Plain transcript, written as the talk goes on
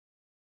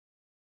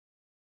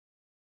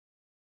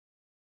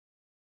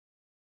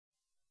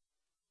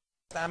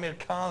Amir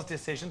Khan's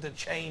decision to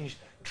change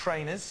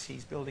trainers.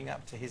 He's building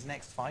up to his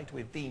next fight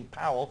with Dean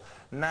Powell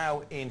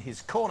now in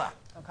his corner.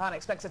 Well, Khan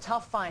expects a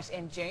tough fight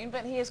in June,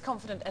 but he is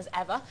confident as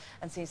ever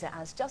and sees it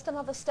as just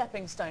another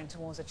stepping stone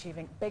towards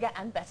achieving bigger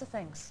and better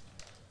things.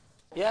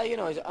 Yeah, you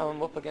know,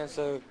 I'm up against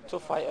a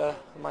tough fighter,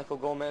 Michael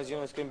Gomez. You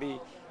know, he's going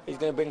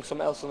to bring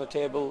something else on the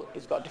table.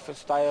 He's got a different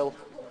style,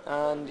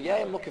 and yeah,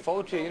 I'm looking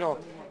forward to it. You know,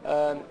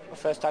 my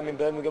first time in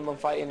Birmingham, I'm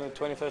fighting on the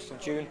 21st of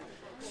June.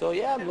 So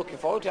yeah, I'm looking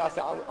forward to it. I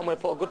think I'm going to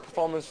put a good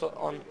performance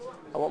on.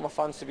 I want my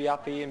fans to be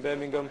happy in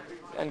Birmingham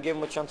and give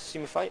them a chance to see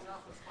me fight.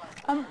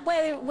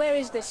 Where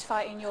is this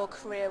fight in your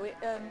career?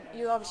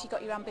 You obviously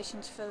got your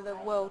ambitions for the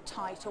world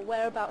title.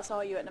 Whereabouts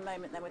are you at the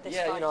moment then with this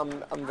fight? Yeah, you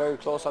know, I'm very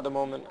close at the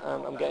moment.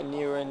 I'm getting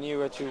nearer and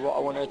nearer to what I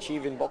want to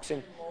achieve in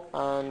boxing,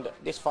 and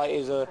this fight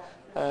is one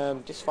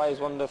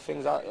of the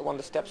things, one of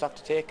the steps I have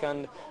to take,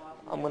 and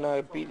I'm going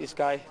to beat this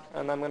guy,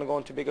 and I'm going to go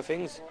on to bigger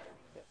things.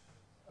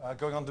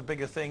 Going on to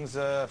bigger things,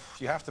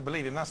 you have to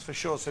believe him, that's for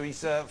sure. So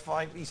he's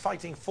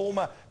fighting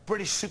former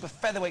British super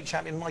featherweight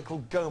champion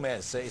Michael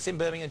Gomez. It's in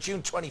Birmingham,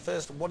 June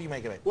 21st. What do you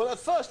make of it? Well, at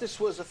first this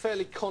was a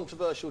fairly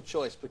controversial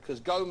choice because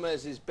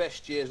Gomez's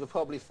best years were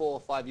probably 4 or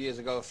 5 years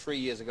ago, or 3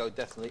 years ago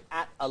definitely,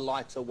 at a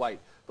lighter weight.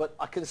 But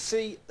I can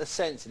see the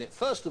sense in it.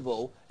 First of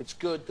all, it's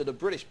good that a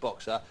British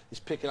boxer is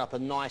picking up a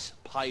nice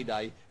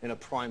payday in a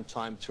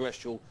prime-time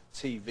terrestrial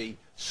TV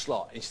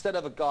slot, instead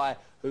of a guy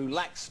who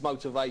lacks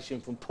motivation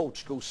from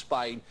Portugal,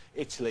 Spain,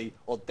 Italy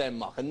or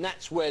Denmark. And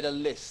that's where the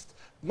list,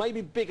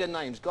 maybe bigger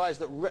names, guys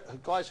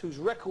whose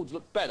records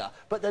look better,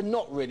 but they're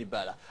not really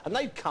better. And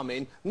they'd come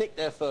in, nick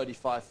their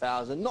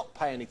 35,000, not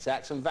pay any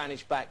tax and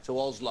vanish back to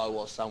Oslo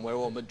or somewhere,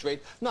 or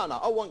Madrid. No,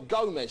 I want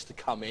Gomez to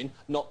come in,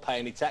 not pay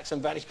any tax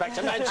and vanish back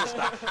to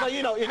Manchester. No,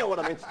 you know what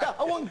I mean. No,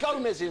 I want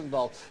Gomez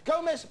involved.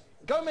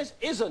 Gomez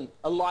isn't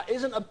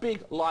a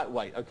big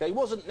lightweight, okay? He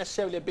wasn't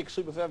necessarily a big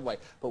super featherweight,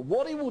 but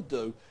what he will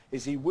do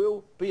is he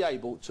will be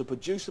able to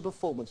produce a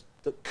performance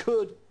that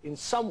could, in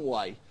some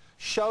way,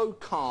 show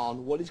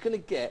Khan what he's going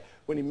to get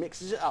when he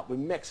mixes it up with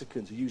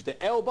Mexicans who use their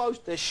elbows,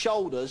 their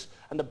shoulders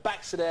and the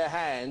backs of their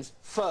hands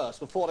first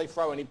before they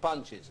throw any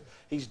punches.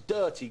 He's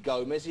dirty,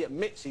 Gomez. He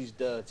admits he's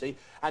dirty,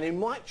 and he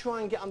might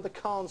try and get under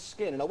Khan's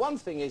skin. And the one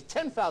thing is,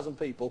 10,000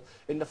 people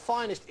in the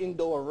finest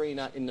indoor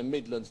arena in the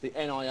Midlands, the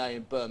NIA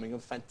in Birmingham,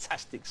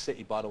 fantastic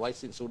city, by the way,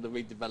 since all the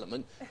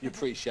redevelopment. You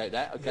appreciate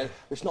that, okay? Yeah.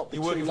 Let's not be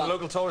You're working for the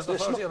local tourist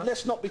authority,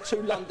 let's not be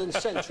too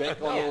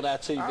London-centric on all our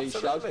TV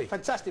shows.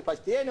 Fantastic place.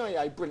 The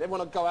NIA, brilliant. Everyone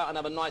will go out and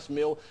have a nice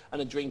meal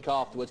and a drink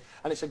afterwards.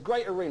 And it's a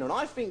great arena, and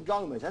I think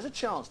Gomez has a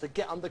chance to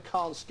get under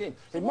Khan's skin.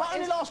 It might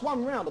only last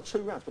 1 round or 2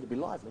 rounds, but it'll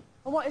be lively.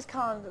 Well, what is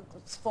Khan's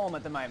form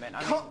at the moment?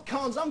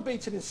 Khan's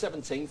unbeaten in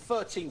 17,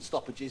 13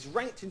 stoppages,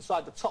 ranked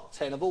inside the top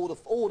 10 of all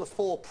the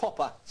 4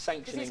 proper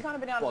sanctioning He's kind of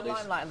been out of the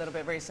limelight a little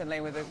bit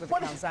recently with the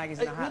Khanzagis and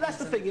the Well, that's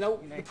the thing, you know,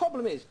 the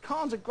problem is,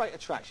 Khan's a great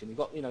attraction.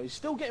 He's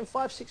still getting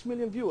 5-6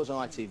 million viewers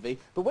on ITV,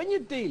 but when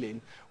you're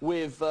dealing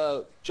with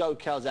Joe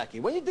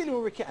Calzaghe, when you're dealing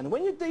with Ricky, and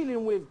when you're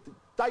dealing with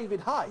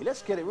David Hay,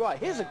 let's get it right.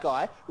 Here's a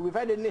guy who we've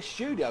had in this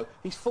studio.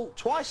 He's fought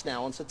twice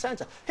now on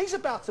Satanta. He's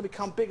about to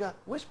become bigger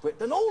Whisperit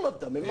than all of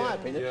them, in my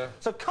opinion. Yeah.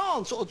 So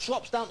Khan sort of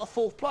drops down to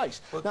 4th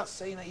place. Well, now,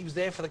 saying that he was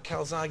there for the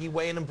Calzaghe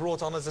weigh-in and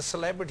brought on as a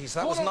celebrity,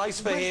 so that was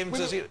nice for him.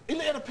 He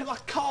had a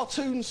like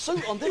cartoon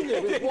suit on, didn't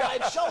he, with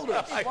wide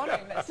shoulders?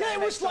 Yeah, it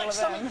was like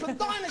something from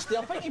Dynasty.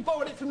 I think he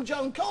borrowed it from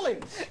Joan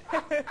Collins.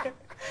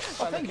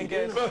 I think he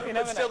did.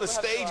 But still, the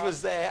stage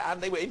was there,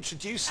 and they were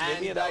introducing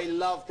him. And they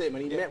loved him,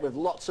 and he met with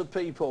lots of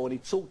people, and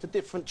he talked to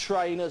different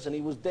trainers, and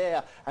he was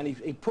there, and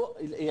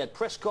he had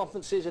press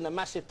conferences in a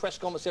massive press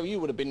conference. You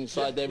would have been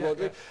inside there,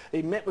 Rodri.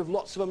 He met with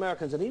lots of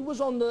Americans, and he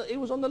was on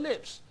the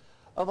lips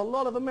of a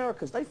lot of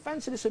Americans. They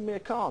fancy this Amir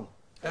Khan.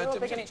 They're all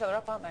picking each other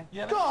up, aren't they?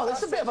 Yeah, God,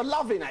 there's a bit of a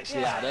loving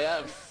actually out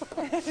there.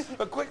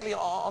 But quickly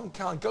on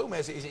Khan,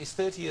 Gomez is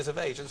 30 years of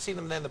age. I've seen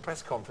him there in the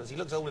press conference. He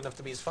looks old enough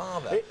to be his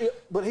father.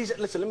 But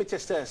listen, let me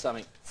just tell you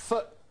something.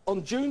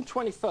 On June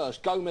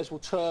 21st, Gomez will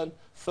turn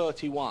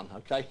 31,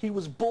 okay? He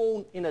was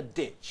born in a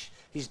ditch.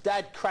 His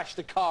dad crashed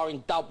a car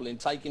in Dublin,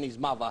 taking his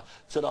mother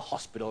to the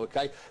hospital,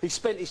 okay? He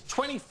spent his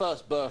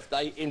 21st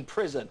birthday in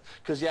prison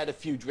because he had a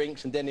few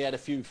drinks and then he had a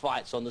few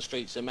fights on the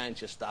streets of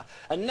Manchester.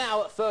 And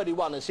now at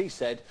 31, as he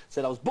said,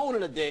 I was born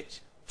in a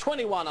ditch,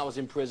 21 I was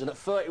in prison, at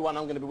 31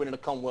 I'm going to be winning a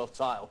Commonwealth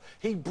title.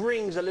 He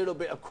brings a little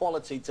bit of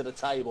quality to the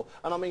table.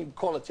 And I mean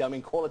quality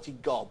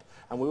gob.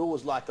 And we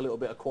always like a little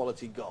bit of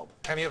quality gob.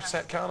 Can he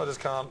upset Khan, or does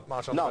Khan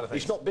march on to better things? No,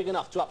 he's not big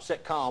enough to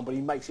upset Khan, but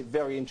he makes it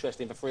very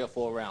interesting for 3 or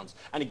 4 rounds.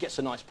 And he gets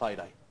a nice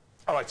payday.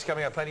 All right,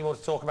 coming up, plenty more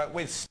to talk about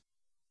with